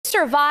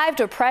survived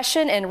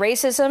oppression and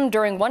racism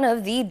during one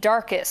of the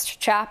darkest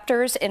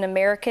chapters in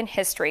American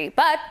history,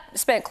 but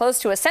spent close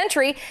to a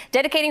century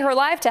dedicating her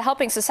life to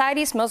helping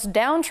society's most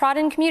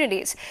downtrodden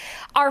communities.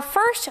 Our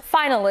first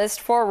finalist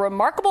for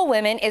Remarkable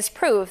Women is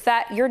proof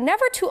that you're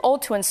never too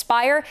old to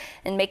inspire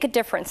and make a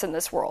difference in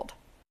this world.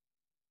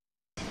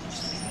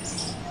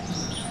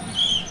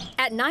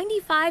 At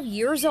 95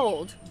 years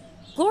old,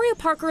 Gloria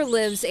Parker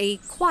lives a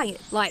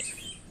quiet life.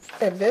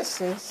 And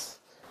this is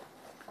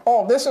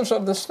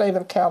from the state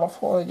of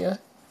California.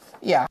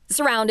 Yeah.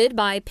 Surrounded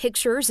by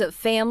pictures of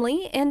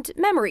family and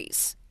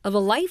memories of a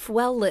life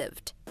well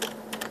lived.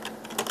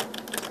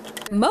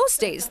 Most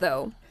days,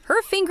 though,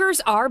 her fingers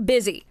are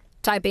busy,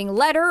 typing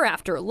letter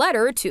after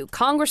letter to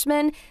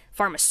congressmen,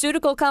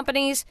 pharmaceutical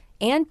companies,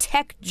 and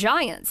tech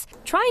giants,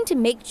 trying to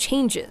make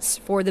changes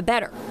for the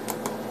better.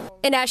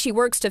 And as she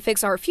works to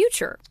fix our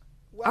future,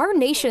 our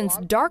nation's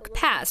dark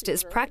past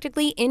is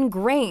practically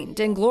ingrained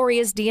in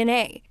Gloria's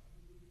DNA.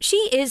 She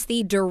is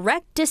the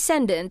direct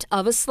descendant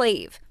of a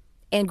slave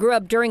and grew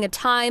up during a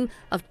time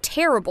of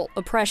terrible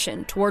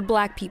oppression toward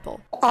Black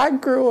people. I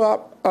grew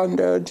up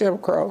under Jim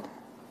Crow.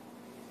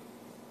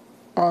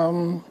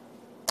 I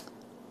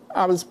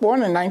was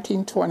born in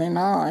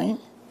 1929,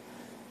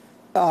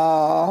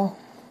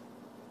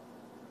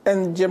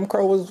 and Jim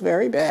Crow was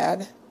very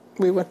bad.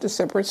 We went to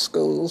separate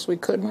schools. We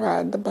couldn't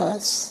ride the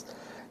bus.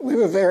 We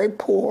were very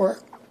poor.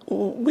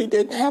 We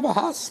didn't have a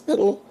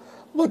hospital,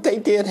 but they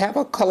did have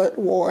a colored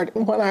ward.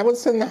 When I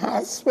was in the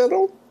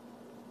hospital,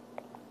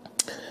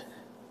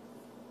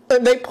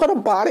 they put a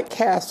body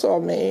cast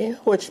on me,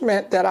 which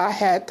meant that I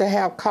had to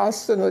have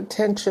constant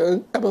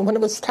attention. I mean, when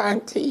it was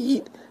time to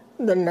eat,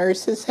 the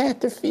nurses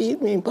had to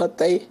feed me, but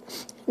they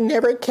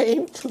never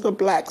came to the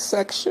Black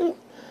section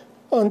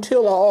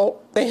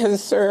until they had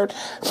served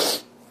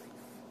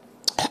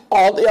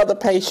all the other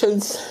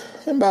patients,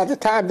 and by the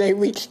time they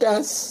reached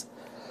us,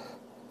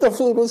 the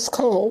food was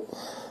cold.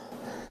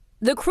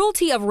 The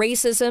cruelty of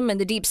racism in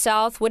the Deep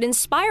South would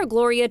inspire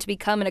Gloria to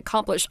become an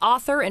accomplished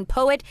author and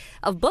poet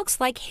of books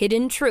like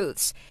Hidden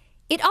Truths.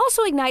 It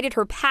also ignited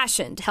her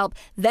passion to help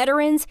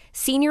veterans,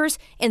 seniors,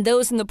 and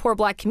those in the poor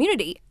Black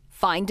community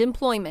find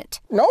employment.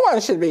 No one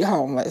should be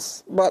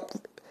homeless, but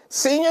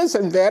seniors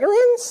and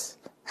veterans,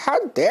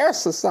 how dare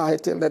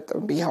society let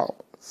them be homeless?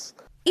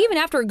 Even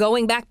after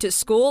going back to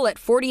school at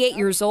 48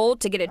 years old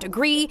to get a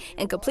degree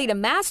and complete a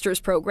master's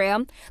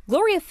program,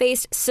 Gloria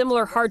faced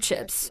similar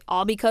hardships,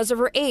 all because of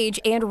her age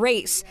and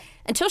race,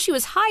 until she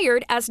was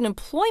hired as an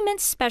employment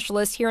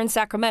specialist here in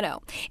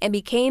Sacramento and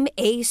became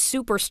a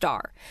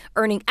superstar,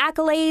 earning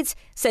accolades,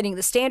 setting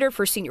the standard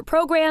for senior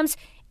programs,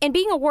 and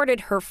being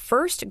awarded her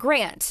first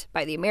grant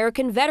by the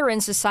American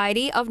Veterans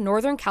Society of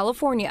Northern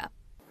California.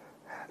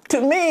 To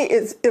me,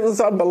 it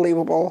was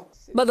unbelievable.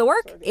 But the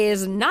work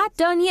is not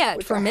done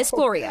yet for Miss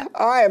Gloria.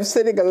 I am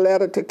sending a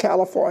letter to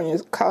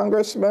California's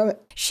congressman.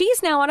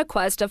 She's now on a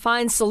quest to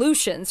find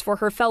solutions for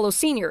her fellow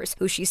seniors,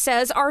 who she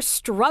says are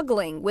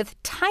struggling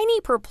with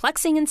tiny,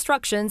 perplexing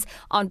instructions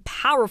on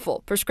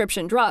powerful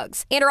prescription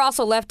drugs, and are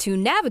also left to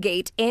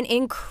navigate an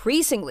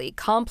increasingly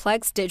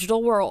complex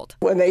digital world.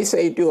 When they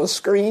say do a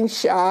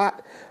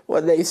screenshot,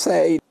 when they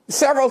say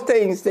several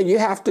things that you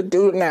have to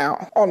do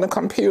now on the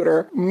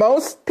computer,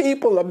 most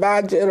people of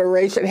my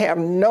generation have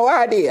no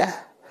idea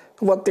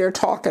what they're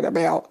talking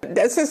about.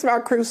 This is my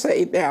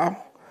crusade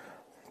now,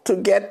 to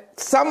get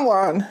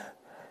someone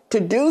to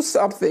do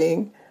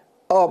something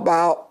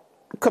about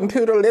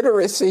computer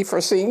literacy for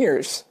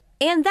seniors.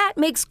 And that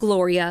makes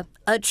Gloria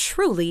a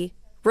truly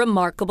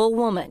remarkable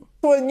woman.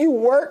 When you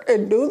work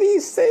and do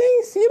these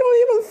things, you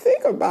don't even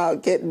think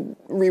about getting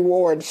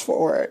rewards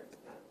for it.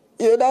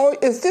 You know,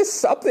 it's just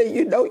something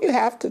you know you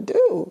have to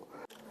do.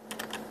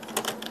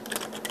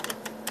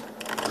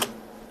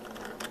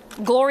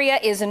 Gloria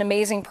is an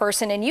amazing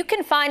person, and you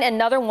can find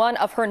another one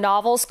of her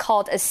novels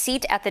called A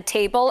Seat at the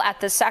Table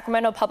at the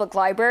Sacramento Public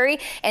Library,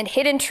 and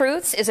Hidden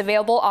Truths is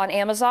available on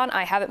Amazon.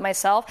 I have it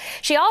myself.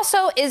 She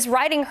also is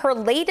writing her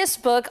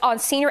latest book on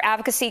senior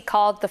advocacy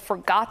called The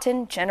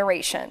Forgotten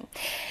Generation.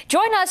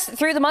 Join us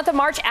through the month of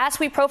March as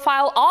we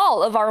profile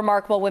all of our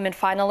Remarkable Women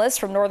finalists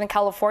from Northern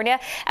California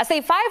as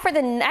they fight for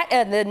the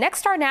Next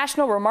Star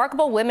National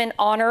Remarkable Women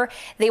Honor.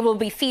 They will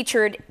be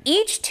featured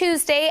each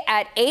Tuesday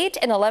at 8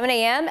 and 11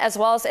 a.m. as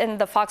well as in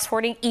the Fox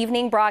 40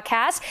 evening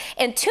broadcast.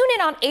 And tune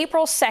in on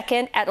April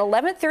 2nd at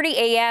 11:30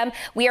 a.m.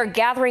 We are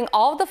gathering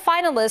all of the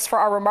finalists for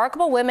our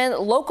Remarkable Women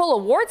local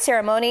award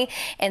ceremony,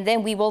 and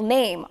then we will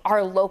name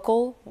our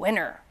local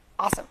winner.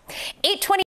 Awesome. 8:20.